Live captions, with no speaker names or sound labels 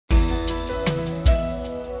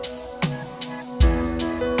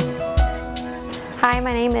Hi,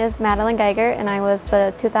 my name is Madeline Geiger and I was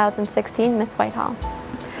the 2016 Miss Whitehall.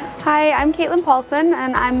 Hi, I'm Caitlin Paulson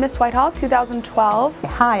and I'm Miss Whitehall 2012.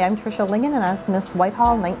 Hi, I'm Tricia Lingen and I was Miss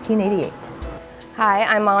Whitehall 1988. Hi,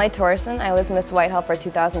 I'm Molly Torreson. I was Miss Whitehall for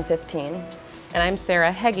 2015. And I'm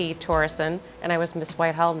Sarah Heggie Torreson and I was Miss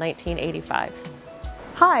Whitehall 1985.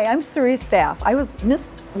 Hi, I'm Cerise Staff. I was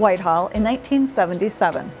Miss Whitehall in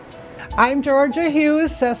 1977. I'm Georgia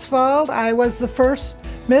Hughes Sesfeld. I was the first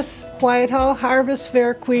Miss Whitehall Harvest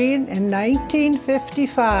Fair Queen in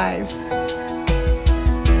 1955.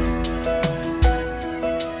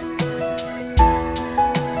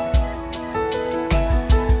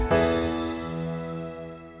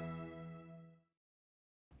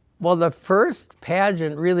 Well, the first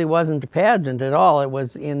pageant really wasn't a pageant at all. It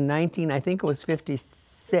was in I think it was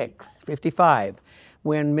 55,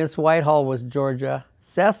 when Miss Whitehall was Georgia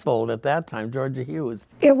Sesfold at that time, Georgia Hughes.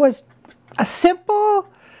 It was a simple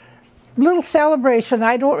little celebration.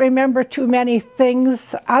 I don't remember too many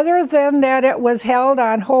things other than that it was held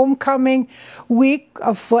on homecoming week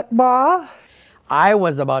of football. I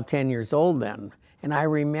was about 10 years old then, and I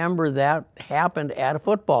remember that happened at a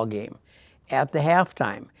football game at the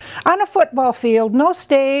halftime. On a football field, no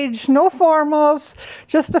stage, no formals,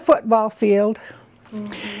 just a football field.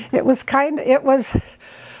 Mm-hmm. It was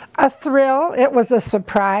a thrill. It was a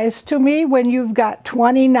surprise to me when you've got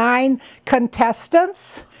 29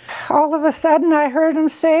 contestants. All of a sudden I heard him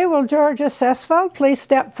say, well, Georgia Sesfeld, please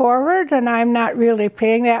step forward, and I'm not really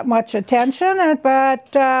paying that much attention, but,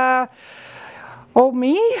 oh,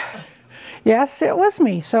 me? Yes, it was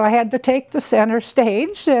me. So I had to take the center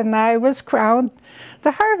stage, and I was crowned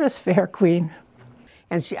the Harvest Fair Queen.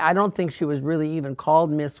 And I don't think she was really even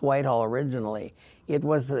called Miss Whitehall originally. It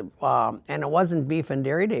was, and it wasn't Beef and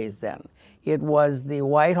Dairy Days then. It was the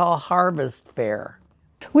Whitehall Harvest Fair.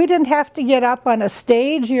 We didn't have to get up on a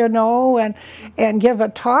stage, you know, and give a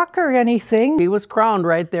talk or anything. She was crowned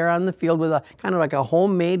right there on the field with a kind of like a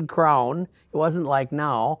homemade crown. It wasn't like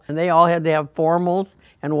now. And they all had to have formals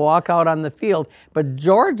and walk out on the field. But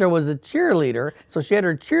Georgia was a cheerleader, so she had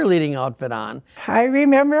her cheerleading outfit on. I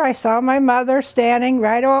remember I saw my mother standing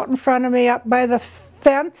right out in front of me up by the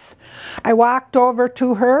fence. I walked over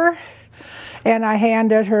to her and I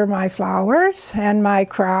handed her my flowers and my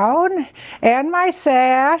crown and my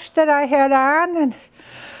sash that I had on.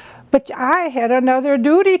 But I had another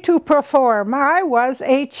duty to perform. I was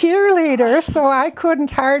a cheerleader, so I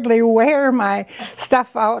couldn't hardly wear my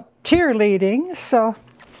stuff out cheerleading. So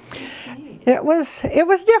it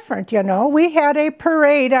was different, you know. We had a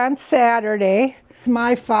parade on Saturday.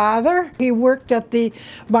 My father, he worked at the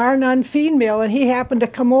Barn on Feed Mill, and he happened to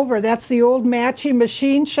come over. That's the old Matchy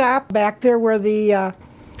machine shop back there where the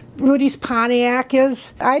Rudy's Pontiac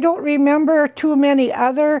is. I don't remember too many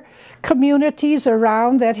other communities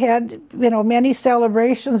around that had, you know, many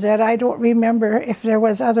celebrations. That I don't remember if there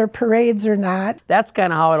was other parades or not. That's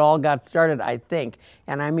kind of how it all got started, I think.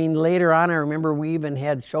 And I mean, later on, I remember we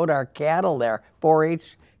even showed our cattle there.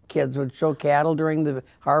 4-H kids would show cattle during the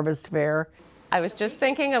harvest fair. I was just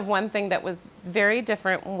thinking of one thing that was very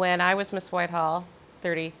different when I was Miss Whitehall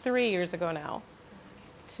 33 years ago now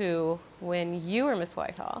to when you were Miss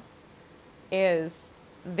Whitehall, is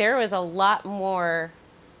there was a lot more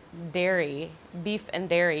dairy, beef and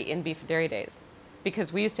dairy in Beef and Dairy Days,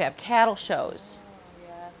 because we used to have cattle shows.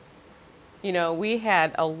 You know, we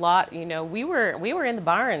had a lot, you know, we were in the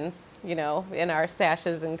barns, you know, in our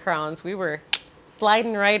sashes and crowns. We were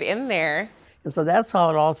sliding right in there. And so that's how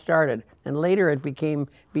it all started. And later it became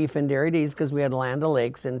Beef and Dairy Days because we had Land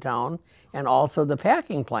O'Lakes in town and also the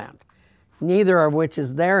packing plant. Neither of which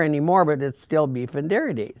is there anymore, but it's still Beef and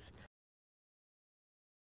Dairy Days.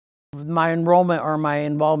 My enrollment or my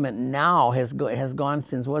involvement now has gone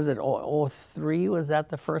since, was it 03? Was that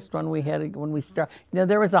the first one we had when we started? You know,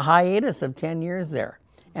 there was a hiatus of 10 years there.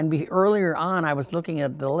 And earlier on, I was looking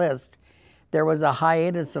at the list, there was a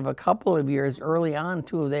hiatus of a couple of years early on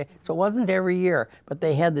too. So it wasn't every year, but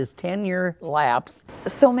they had this 10-year lapse.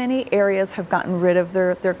 So many areas have gotten rid of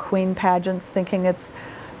their queen pageants, thinking it's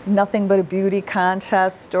nothing but a beauty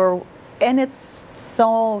contest, and it's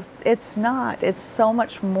not. It's so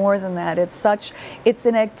much more than that. It's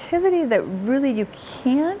an activity that really you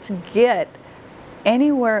can't get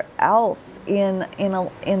anywhere else in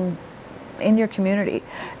your community.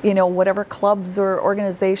 You know, whatever clubs or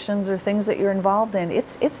organizations or things that you're involved in,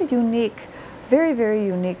 it's a unique, very, very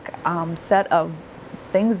unique set of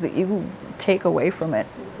things that you take away from it.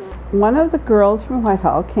 One of the girls from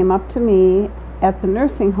Whitehall came up to me at the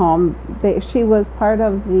nursing home. She was part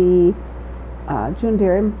of the June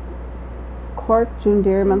Dairy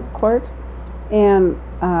Month Court, and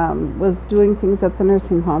was doing things at the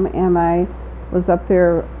nursing home, and I was up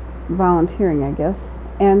there volunteering, I guess,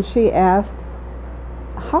 and she asked,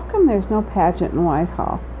 how come there's no pageant in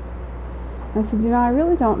Whitehall? I said, you know, I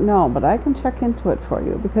really don't know, but I can check into it for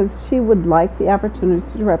you, because she would like the opportunity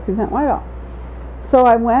to represent Whitehall. So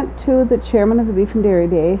I went to the chairman of the Beef and Dairy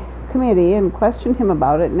Day committee and questioned him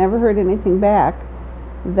about it. Never heard anything back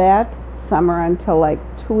that summer until like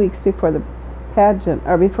 2 weeks before the pageant,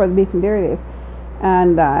 or before the Beef and Dairy Days.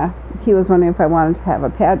 And he was wondering if I wanted to have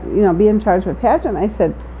a be in charge of a pageant. I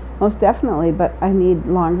said, most definitely, but I need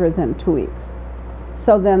longer than 2 weeks.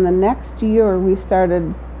 So then the next year we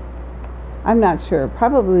started, I'm not sure,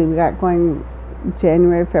 probably we got going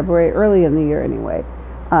January, February, early in the year anyway,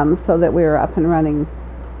 so that we were up and running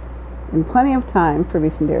in plenty of time for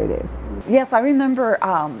Beef and Dairy Days. Yes, I remember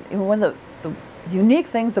one of the unique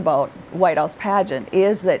things about Whitehall's pageant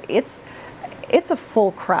is that it's a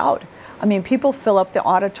full crowd. I mean, people fill up the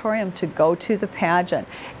auditorium to go to the pageant,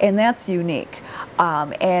 and that's unique.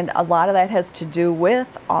 And a lot of that has to do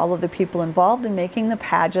with all of the people involved in making the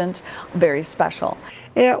pageant very special.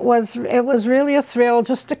 It was really a thrill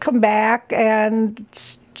just to come back and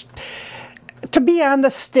to be on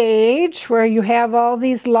the stage where you have all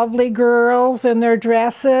these lovely girls in their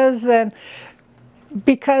dresses, and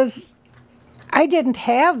because I didn't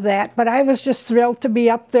have that, but I was just thrilled to be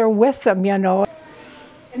up there with them, you know.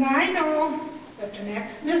 And I know that the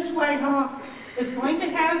next Miss Whitehall is going to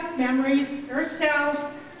have memories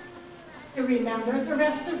herself to remember the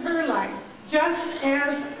rest of her life, just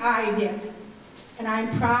as I did. And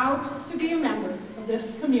I'm proud to be a member of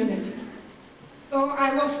this community. So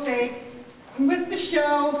I will say, on with the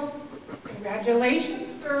show,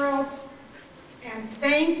 congratulations, girls, and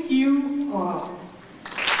thank you all.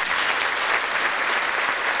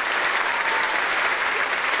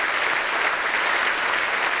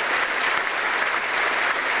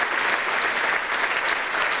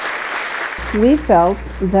 We felt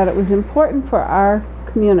that it was important for our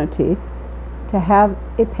community to have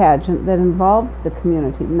a pageant that involved the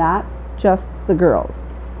community, not just the girls.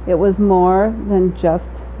 It was more than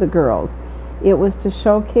just the girls. It was to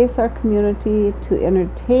showcase our community, to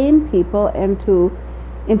entertain people, and to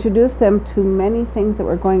introduce them to many things that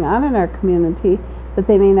were going on in our community that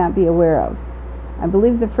they may not be aware of. I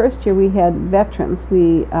believe the first year we had veterans.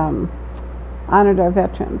 We honored our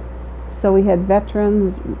veterans. So we had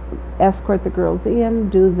veterans escort the girls in,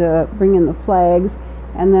 bring in the flags,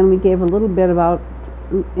 and then we gave a little bit about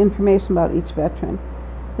information about each veteran.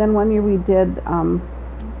 Then one year we did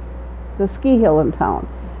the ski hill in town,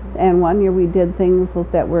 and one year we did things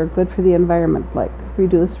that were good for the environment, like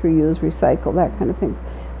reduce, reuse, recycle, that kind of things.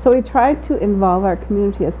 So we tried to involve our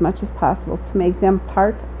community as much as possible to make them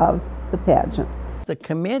part of the pageant. The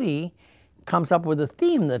committee comes up with a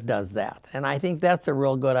theme that does that, and I think that's a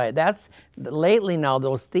real good idea. That's lately now,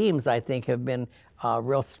 those themes I think have been a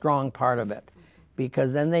real strong part of it,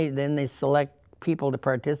 because then they select people to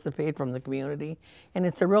participate from the community, and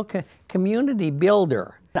it's a real community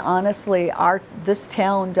builder. Honestly, this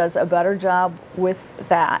town does a better job with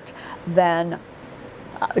that than,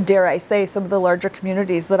 dare I say, some of the larger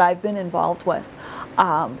communities that I've been involved with.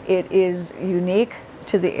 It is unique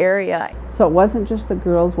to the area. So it wasn't just the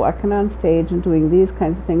girls walking on stage and doing these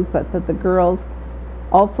kinds of things, but that the girls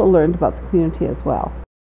also learned about the community as well.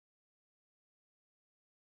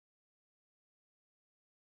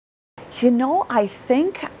 You know, I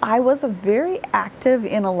think I was very active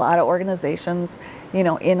in a lot of organizations, you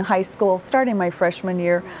know, in high school, starting my freshman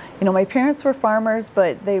year. You know, my parents were farmers,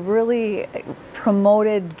 but they really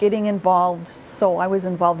promoted getting involved, so I was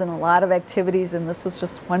involved in a lot of activities, and this was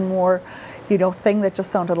just one more, you know, thing that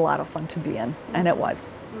just sounded a lot of fun to be in, and it was.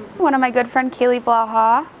 One of my good friend, Kaylee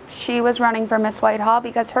Blaha, she was running for Miss Whitehall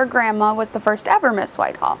because her grandma was the first ever Miss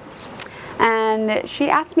Whitehall. And she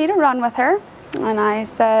asked me to run with her, and I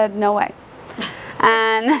said, no way.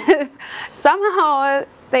 And somehow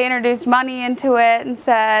they introduced money into it and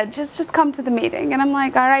said, just come to the meeting. And I'm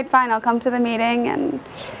like, all right, fine, I'll come to the meeting. And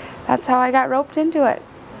that's how I got roped into it.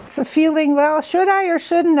 It's a feeling, well, should I or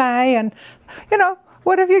shouldn't I? And, you know,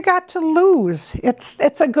 what have you got to lose?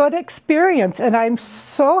 It's a good experience, and I'm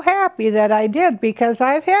so happy that I did, because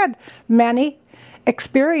I've had many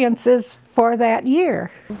experiences for that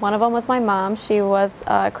year. One of them was my mom. She was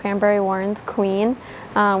Cranberry Warren's queen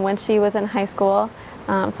when she was in high school,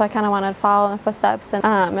 so I kind of wanted to follow in footsteps.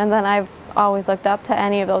 And then I've always looked up to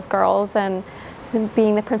any of those girls, and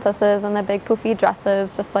being the princesses and the big poofy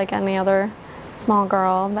dresses, just like any other small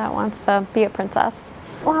girl that wants to be a princess.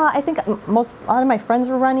 Well, I think a lot of my friends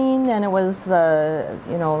were running, and it was,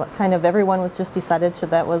 you know, kind of everyone was just decided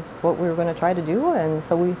that was what we were going to try to do, and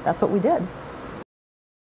so that's what we did.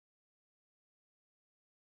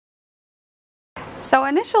 So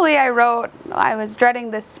initially I was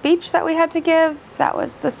dreading this speech that we had to give. That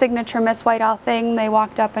was the signature Miss Whitehall thing. They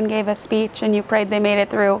walked up and gave a speech and you prayed they made it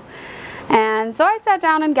through. And so I sat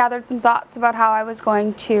down and gathered some thoughts about how I was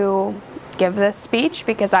going to give this speech,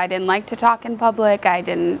 because I didn't like to talk in public. I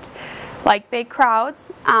didn't like big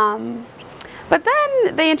crowds. But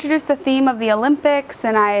then they introduced the theme of the Olympics,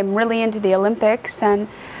 and I am really into the Olympics, and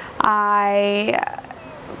I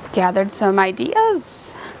gathered some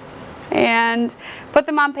ideas and put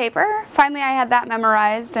them on paper. Finally, I had that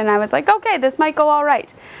memorized, and I was like, okay, this might go all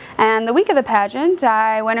right. And the week of the pageant,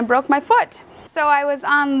 I went and broke my foot. So I was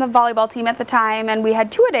on the volleyball team at the time, and we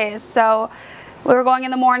had two-a-days. So we were going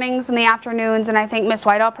in the mornings and the afternoons, and I think Miss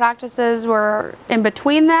Whitehall practices were in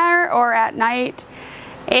between there or at night.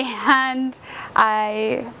 And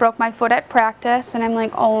I broke my foot at practice, and I'm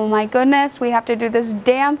like, oh my goodness, we have to do this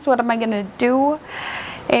dance. What am I gonna do?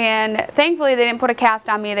 And thankfully they didn't put a cast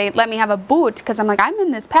on me. They let me have a boot, because I'm like, I'm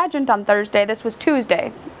in this pageant on Thursday. This was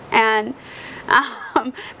Tuesday. And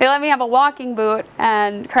they let me have a walking boot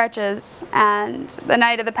and crutches. And the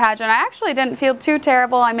night of the pageant, I actually didn't feel too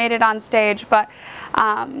terrible. I made it on stage, but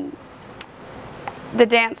the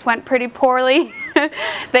dance went pretty poorly.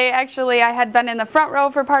 I had been in the front row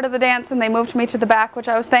for part of the dance, and they moved me to the back, which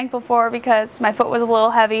I was thankful for because my foot was a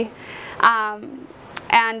little heavy.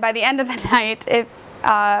 And by the end of the night, if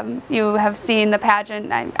you have seen the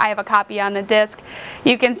pageant, I have a copy on the disc,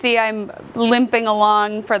 you can see I'm limping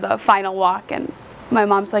along for the final walk, and my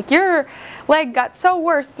mom's like, your leg got so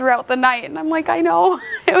worse throughout the night. And I'm like, I know.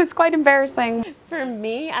 It was quite embarrassing. For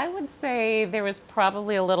me, I would say there was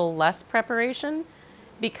probably a little less preparation,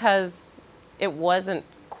 because it wasn't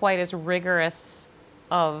quite as rigorous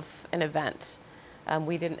of an event.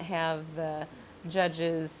 We didn't have the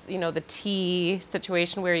judges, you know, the tea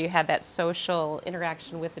situation where you had that social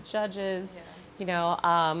interaction with the judges. Yeah. You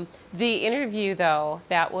know, the interview though,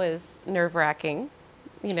 that was nerve-wracking.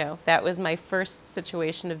 You know, that was my first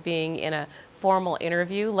situation of being in a formal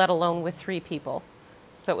interview, let alone with 3 people.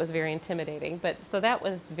 So it was very intimidating. But so that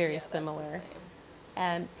was very similar.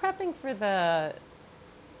 And prepping for the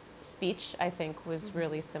speech, I think, was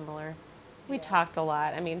really similar. We talked a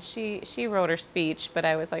lot. I mean, she wrote her speech, but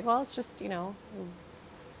I was like, well, it's just, you know,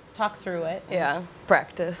 talk through it. Yeah,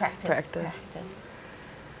 practice.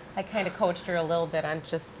 I kind of coached her a little bit on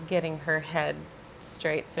just getting her head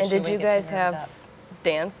straight. So and she did you guys have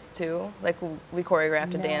dance too? Like we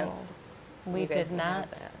choreographed a dance? We did not.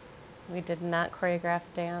 We did not choreograph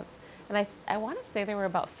dance. And I want to say there were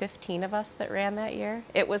about 15 of us that ran that year.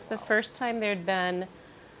 It was the first time there'd been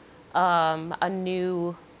a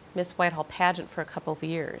new Miss Whitehall pageant for a couple of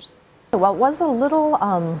years. Well, it was a little,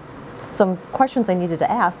 some questions I needed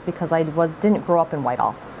to ask, because I didn't grow up in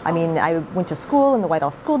Whitehall. I mean, I went to school in the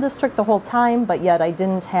Whitehall School District the whole time, but yet I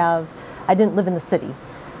didn't live in the city.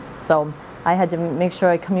 So I had to make sure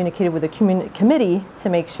I communicated with the committee to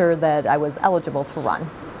make sure that I was eligible to run.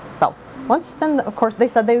 So once then, of course, they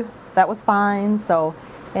said that was fine. So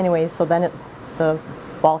anyway, so then the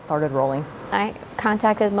ball started rolling. I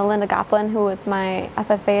contacted Melinda Goplin, who was my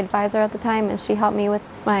FFA advisor at the time, and she helped me with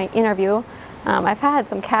my interview. I've had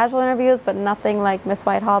some casual interviews, but nothing like Miss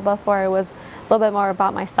Whitehall before. It was a little bit more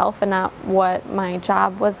about myself and not what my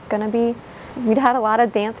job was going to be. We'd had a lot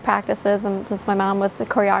of dance practices, and since my mom was the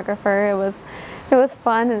choreographer, it was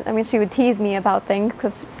fun. And, I mean, she would tease me about things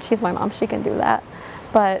because she's my mom; she can do that.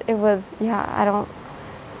 But it was, yeah,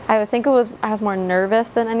 I would think I was more nervous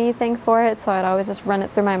than anything for it, so I'd always just run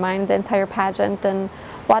it through my mind the entire pageant. And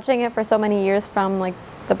watching it for so many years from like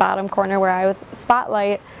the bottom corner where I was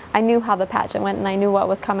spotlight, I knew how the pageant went, and I knew what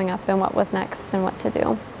was coming up and what was next and what to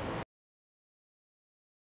do.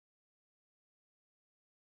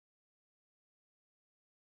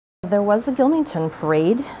 There was a Gilmington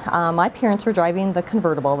parade. My parents were driving the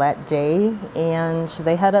convertible that day, and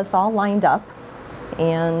they had us all lined up.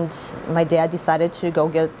 And my dad decided to go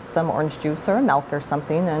get some orange juice or milk or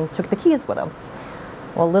something, and took the keys with him.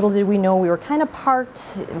 Well, little did we know we were kind of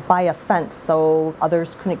parked by a fence, so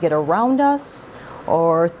others couldn't get around us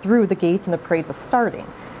or through the gate, and the parade was starting.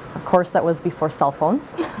 Of course, that was before cell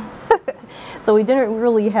phones. So we didn't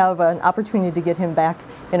really have an opportunity to get him back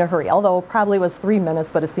in a hurry, although it probably was 3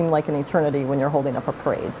 minutes, but it seemed like an eternity when you're holding up a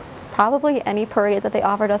parade. Probably any parade that they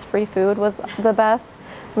offered us free food was the best.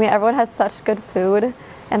 I mean, everyone had such good food,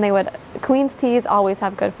 and Queen's Teas always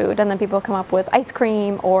have good food, and then people come up with ice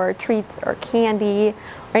cream or treats or candy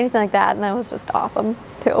or anything like that, and that was just awesome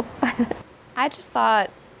too. I just thought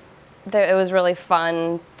that it was really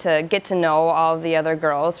fun to get to know all the other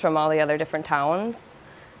girls from all the other different towns.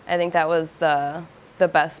 I think that was the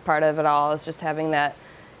best part of it all, is just having that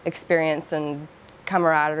experience and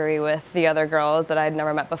camaraderie with the other girls that I'd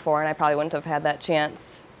never met before, and I probably wouldn't have had that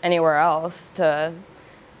chance anywhere else to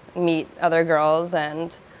meet other girls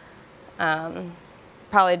and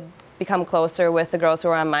probably become closer with the girls who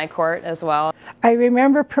were on my court as well. I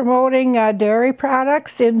remember promoting dairy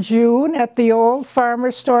products in June at the old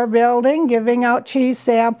farmer store building, giving out cheese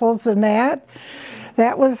samples and that.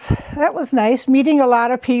 That was nice, meeting a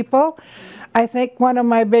lot of people. I think one of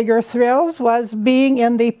my bigger thrills was being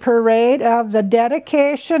in the parade of the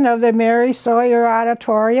dedication of the Mary Sawyer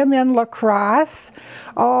Auditorium in La Crosse.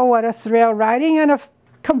 Oh, what a thrill, riding in a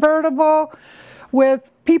convertible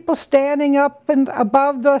with people standing up and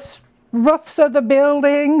above the roofs of the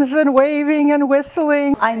buildings and waving and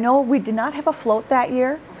whistling. I know we did not have a float that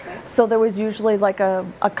year, so there was usually like a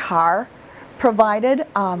car provided.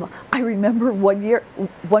 I remember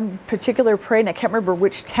one particular parade, and I can't remember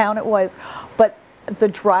which town it was, but the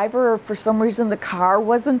driver, for some reason the car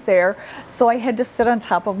wasn't there, so I had to sit on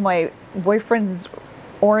top of my boyfriend's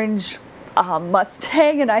orange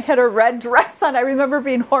Mustang, and I had a red dress on. I remember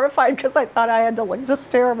being horrified because I thought I had to look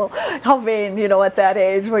just terrible. How vain, you know, at that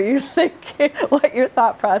age, what you think, what your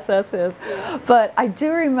thought process is. But I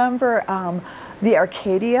do remember the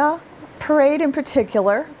Arcadia parade in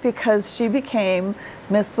particular, because she became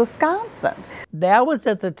Miss Wisconsin. That was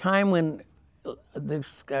at the time when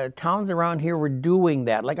the towns around here were doing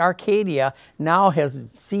that. Like Arcadia now has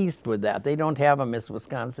ceased with that. They don't have a Miss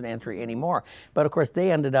Wisconsin entry anymore. But of course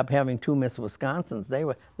they ended up having 2 Miss Wisconsins. They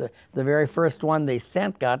were the very first one they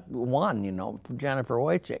sent got one, you know, from Jennifer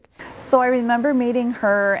Wojcik. So I remember meeting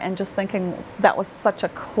her and just thinking that was such a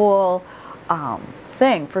cool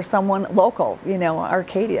thing for someone local, you know,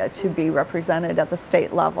 Arcadia, to be represented at the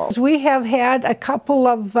state level. We have had a couple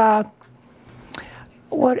of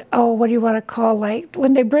what do you want to call, like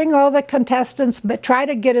when they bring all the contestants, but try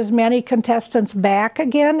to get as many contestants back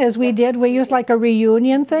again as we did. We used like a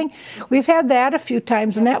reunion thing. We've had that a few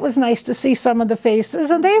times, and that was nice to see some of the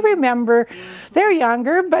faces, and they remember. They're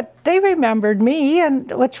younger, but they remembered me,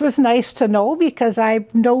 and which was nice to know because I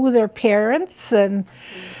know their parents. And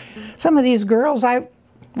some of these girls, I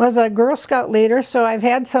was a Girl Scout leader, so I've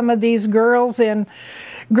had some of these girls in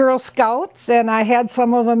Girl Scouts, and I had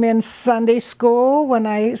some of them in Sunday school when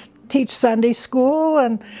I teach Sunday school,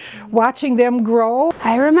 and watching them grow.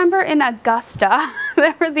 I remember in Augusta,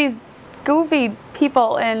 there were these goofy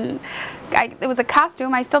people in, it was a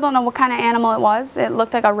costume, I still don't know what kind of animal it was. It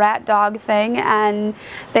looked like a rat dog thing, and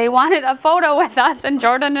they wanted a photo with us, and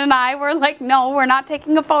Jordan and I were like, no, we're not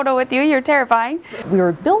taking a photo with you, you're terrifying. We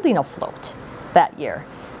were building a float that year,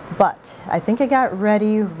 but I think it got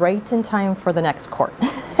ready right in time for the next court.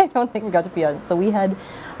 I don't think we got to be on. So we had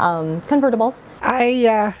convertibles.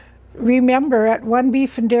 I remember at One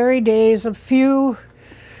Beef and Dairy Days a few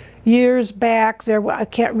years back, I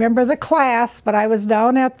can't remember the class, but I was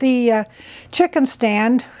down at the chicken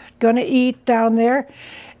stand going to eat down there,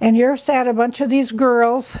 and here sat a bunch of these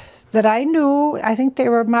girls that I knew. I think they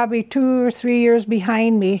were maybe 2 or 3 years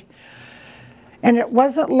behind me. And it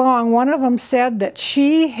wasn't long, one of them said that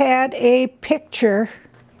she had a picture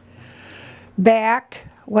back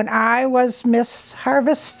when I was Miss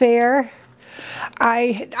Harvest Fair.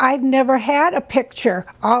 I've never had a picture.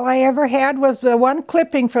 All I ever had was the one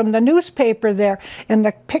clipping from the newspaper there, and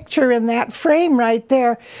the picture in that frame right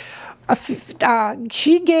there.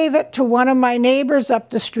 She gave it to one of my neighbors up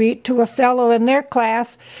the street, to a fellow in their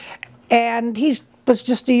class, and he was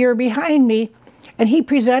just a year behind me. And he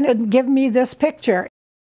presented and gave me this picture.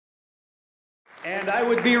 And I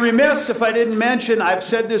would be remiss if I didn't mention, I've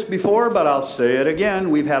said this before, but I'll say it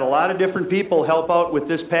again, we've had a lot of different people help out with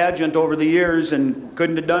this pageant over the years and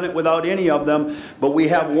couldn't have done it without any of them. But we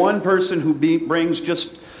have one person who brings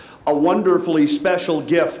just a wonderfully special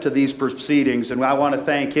gift to these proceedings, and I want to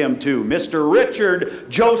thank him too, Mr. Richard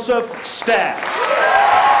Joseph Stack.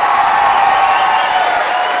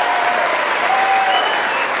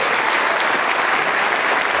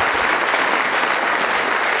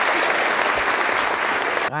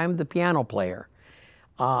 I'm the piano player.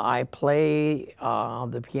 I play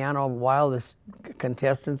the piano while the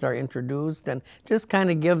contestants are introduced, and just kind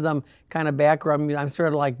of give them kind of background. I'm sort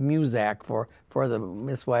of like Muzak for the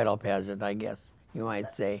Miss Whitehall pageant, I guess you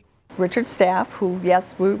might say. Richard Staff, who,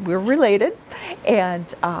 yes, we're related,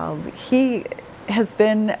 and he has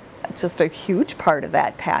been just a huge part of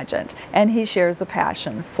that pageant, and he shares a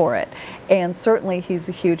passion for it. And certainly he's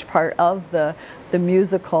a huge part of the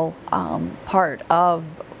musical part of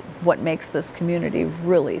what makes this community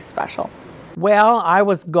really special. Well, I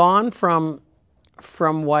was gone from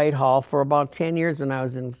Whitehall for about 10 years when I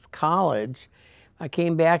was in college. I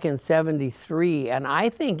came back in '73, and I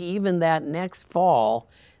think even that next fall,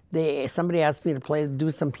 somebody asked me to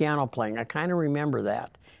do some piano playing. I kind of remember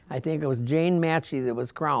that. I think it was Jane Matchey that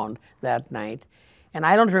was crowned that night. And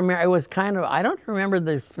I don't remember, I don't remember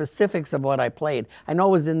the specifics of what I played. I know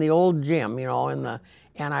it was in the old gym, you know, and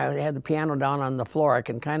I had the piano down on the floor. I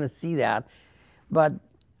can kind of see that. But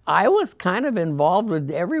I was kind of involved with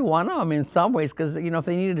every one of them in some ways, because, you know, if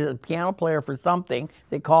they needed a piano player for something,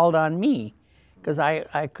 they called on me, because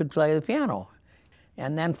I could play the piano.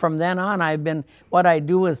 And then from then on, what I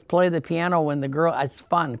do is play the piano when it's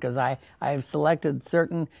fun, because I've selected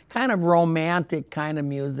certain kind of romantic kind of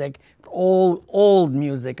music, old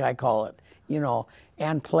music I call it, you know,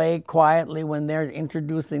 and play quietly when they're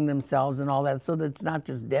introducing themselves and all that, so that it's not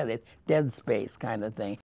just dead space kind of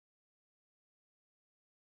thing.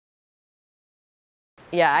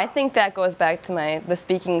 Yeah, I think that goes back to the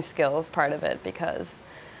speaking skills part of it, because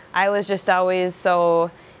I was just always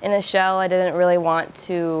so in a shell. I didn't really want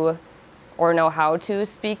to or know how to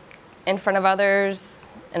speak in front of others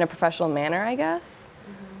in a professional manner, I guess.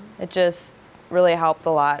 Mm-hmm. It just really helped a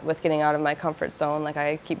lot with getting out of my comfort zone, like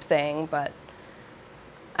I keep saying, but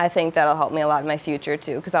I think that'll help me a lot in my future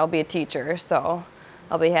too, because I'll be a teacher, so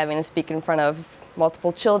I'll be having to speak in front of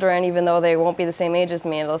multiple children. Even though they won't be the same age as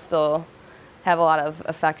me, it'll still have a lot of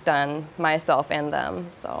effect on myself and them.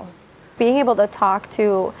 So being able to talk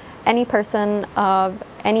to any person of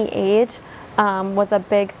any age was a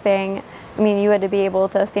big thing. I mean, you had to be able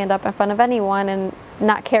to stand up in front of anyone and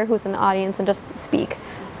not care who's in the audience and just speak.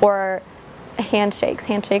 Or handshakes.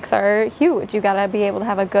 Handshakes are huge. You gotta be able to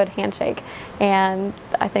have a good handshake. And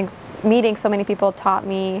I think meeting so many people taught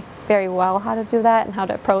me very well how to do that and how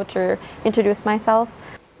to approach or introduce myself.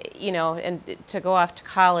 You know, and to go off to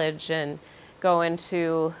college and go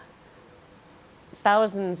into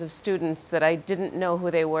thousands of students that I didn't know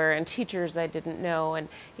who they were, and teachers I didn't know, and,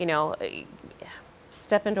 you know,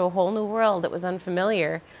 step into a whole new world that was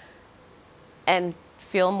unfamiliar and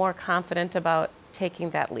feel more confident about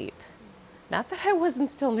taking that leap. Not that I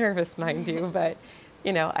wasn't still nervous, mind you, but,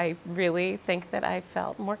 you know, I really think that I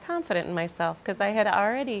felt more confident in myself, because I had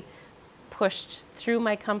already pushed through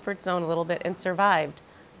my comfort zone a little bit and survived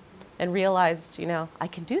and realized, you know, I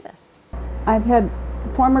can do this. I've had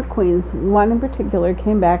former queens, one in particular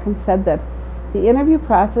came back and said that the interview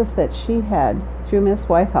process that she had through Miss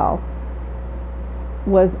Whitehall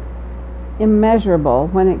was immeasurable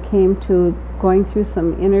when it came to going through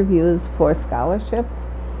some interviews for scholarships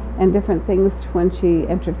and different things when she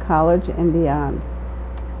entered college and beyond.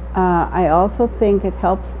 I also think it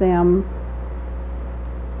helps them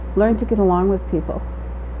learn to get along with people.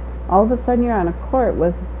 All of a sudden you're on a court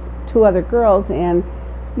with two other girls, and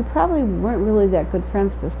you probably weren't really that good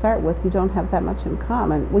friends to start with. You don't have that much in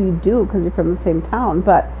common. Well, you do, because you're from the same town,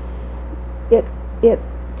 but it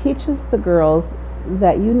teaches the girls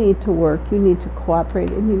that you need to work, you need to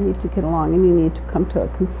cooperate, and you need to get along, and you need to come to a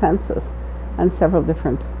consensus on several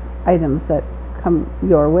different items that come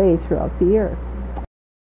your way throughout the year.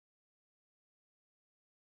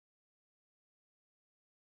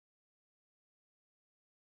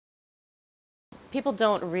 People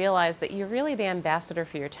don't realize that you're really the ambassador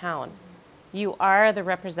for your town. You are the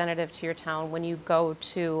representative to your town when you go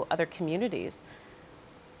to other communities.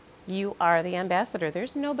 You are the ambassador.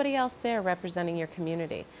 There's nobody else there representing your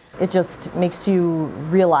community. It just makes you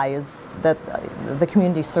realize that the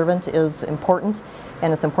community servant is important,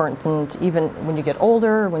 and it's important even when you get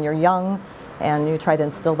older, when you're young, and you try to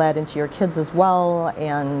instill that into your kids as well,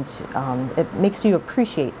 and it makes you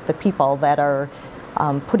appreciate the people that are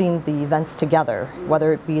putting the events together,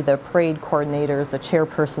 whether it be the parade coordinators, the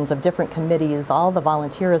chairpersons of different committees, all the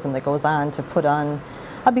volunteerism that goes on to put on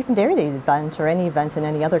a Beef and Dairy Day event or any event in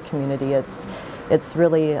any other community. It's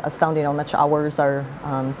really astounding how much hours are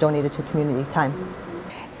donated to community time.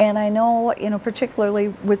 And I know, you know, particularly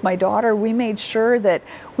with my daughter, we made sure that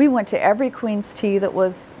we went to every Queen's Tea that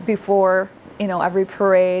was before, you know, every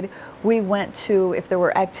parade. We went to, if there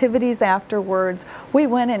were activities afterwards, we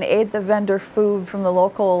went and ate the vendor food from the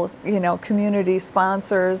local, you know, community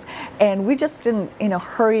sponsors, and we just didn't, you know,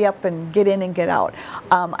 hurry up and get in and get out.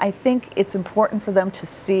 I think it's important for them to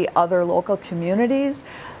see other local communities'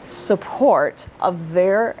 support of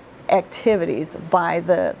their activities by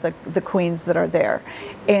the queens that are there,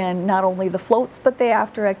 and not only the floats but the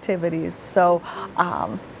after activities. So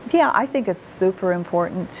yeah, I think it's super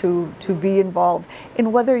important to be involved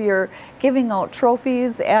in whether you're giving out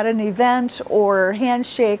trophies at an event or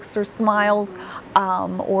handshakes or smiles,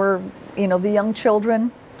 or, you know, the young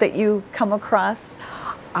children that you come across.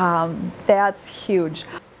 That's huge.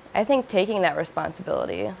 I think taking that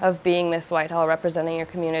responsibility of being Miss Whitehall, representing your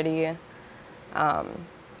community,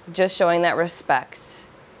 just showing that respect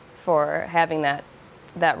for having that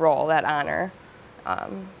that role, that honor.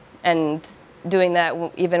 And doing that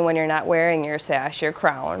even when you're not wearing your sash, your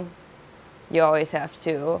crown, you always have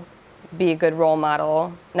to be a good role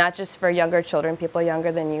model, not just for younger children, people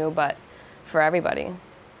younger than you, but for everybody.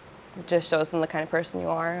 It just shows them the kind of person you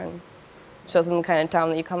are and shows them the kind of town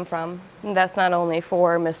that you come from. And that's not only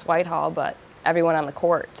for Miss Whitehall, but everyone on the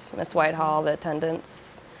court. Miss Whitehall, the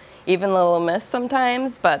attendants, even Little Miss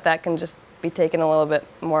sometimes, but that can just be taken a little bit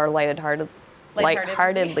more lightheartedly.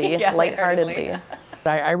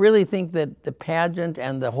 I really think that the pageant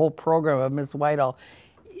and the whole program of Miss Whitehall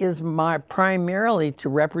is primarily to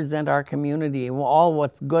represent our community and all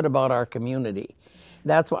what's good about our community.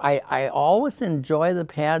 That's why I always enjoy the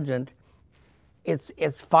pageant.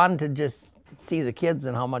 It's fun to just see the kids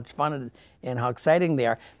and how much fun it is and how exciting they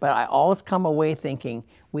are. But I always come away thinking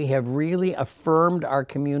we have really affirmed our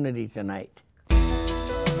community tonight.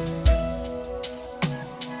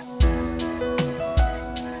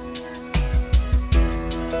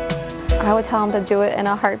 I would tell them to do it in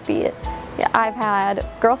a heartbeat. Yeah, I've had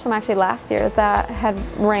girls from actually last year that had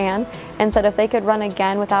ran and said if they could run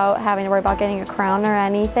again without having to worry about getting a crown or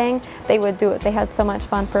anything, they would do it. They had so much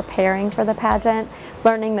fun preparing for the pageant,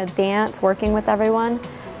 learning the dance, working with everyone,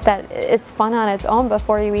 that it's fun on its own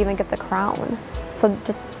before you even get the crown. So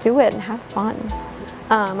just do it and have fun.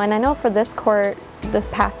 And I know for this court, this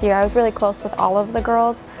past year, I was really close with all of the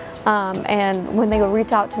girls. And when they would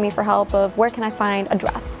reach out to me for help of where can I find a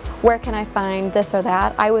dress, where can I find this or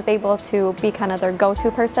that, I was able to be kind of their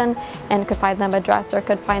go-to person and could find them a dress or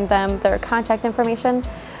could find them their contact information.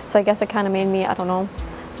 So I guess it kind of made me, I don't know,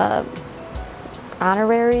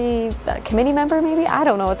 honorary committee member maybe? I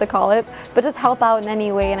don't know what to call it, but just help out in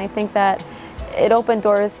any way. And I think that it opened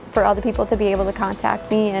doors for other people to be able to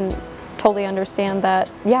contact me and totally understand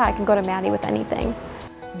that, yeah, I can go to Maddie with anything.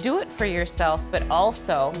 Do it for yourself, but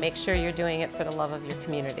also make sure you're doing it for the love of your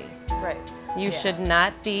community. Right. You should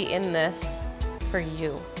not be in this for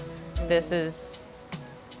you. This is,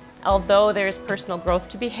 although there's personal growth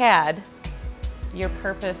to be had, your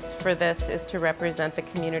purpose for this is to represent the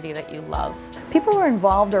community that you love. People who are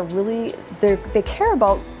involved are really, they care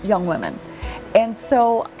about young women. And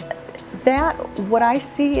so that, what I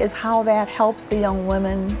see is how that helps the young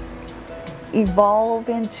women evolve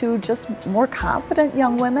into just more confident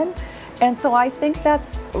young women. And so I think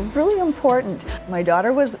that's really important. My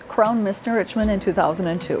daughter was crowned Miss New Richmond in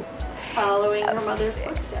 2002. Following her mother's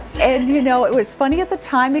footsteps. And you know, it was funny at the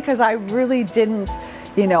time because I really didn't,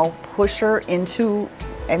 you know, push her into,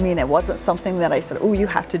 I mean, it wasn't something that I said, oh, you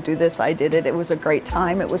have to do this. I did it. It was a great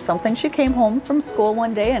time. It was something, she came home from school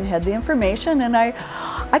one day and had the information, and I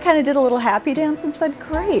kind of did a little happy dance and said,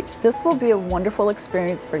 great, this will be a wonderful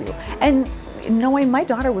experience for you. And knowing my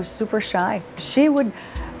daughter was super shy.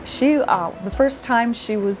 The first time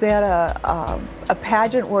she was at a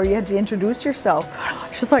pageant where you had to introduce yourself,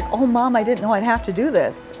 she's like, oh Mom, I didn't know I'd have to do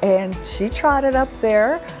this. And she trotted up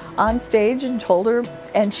there on stage and told her,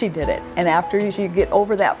 and she did it. And after you get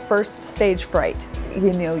over that first stage fright,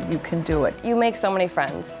 you know you can do it. You make so many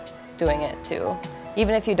friends doing it too.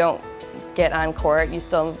 Even if you don't get on court, you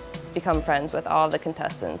still become friends with all the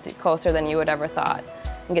contestants, closer than you would ever thought,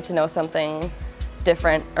 and get to know something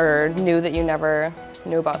different or new that you never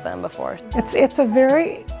knew about them before. It's a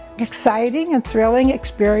very exciting and thrilling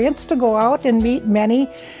experience to go out and meet many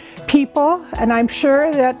people, and I'm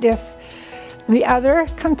sure that if the other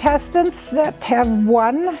contestants that have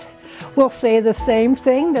won will say the same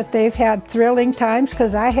thing, that they've had thrilling times,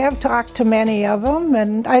 because I have talked to many of them,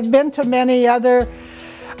 and I've been to many other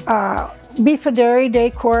Beef and Dairy Day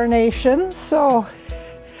coronations, so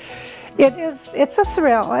it's a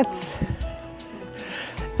thrill.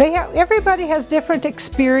 Everybody has different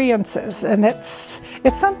experiences, and it's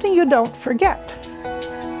something you don't forget.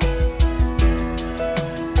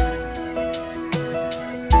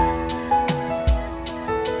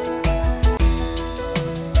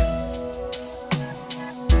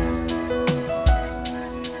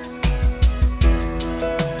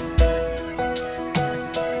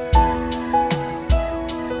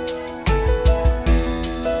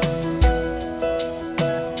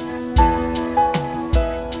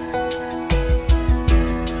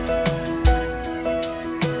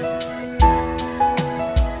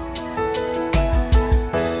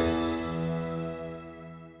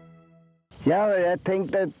 Yeah, I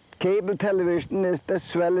think that cable television is the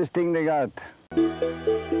swellest thing they got.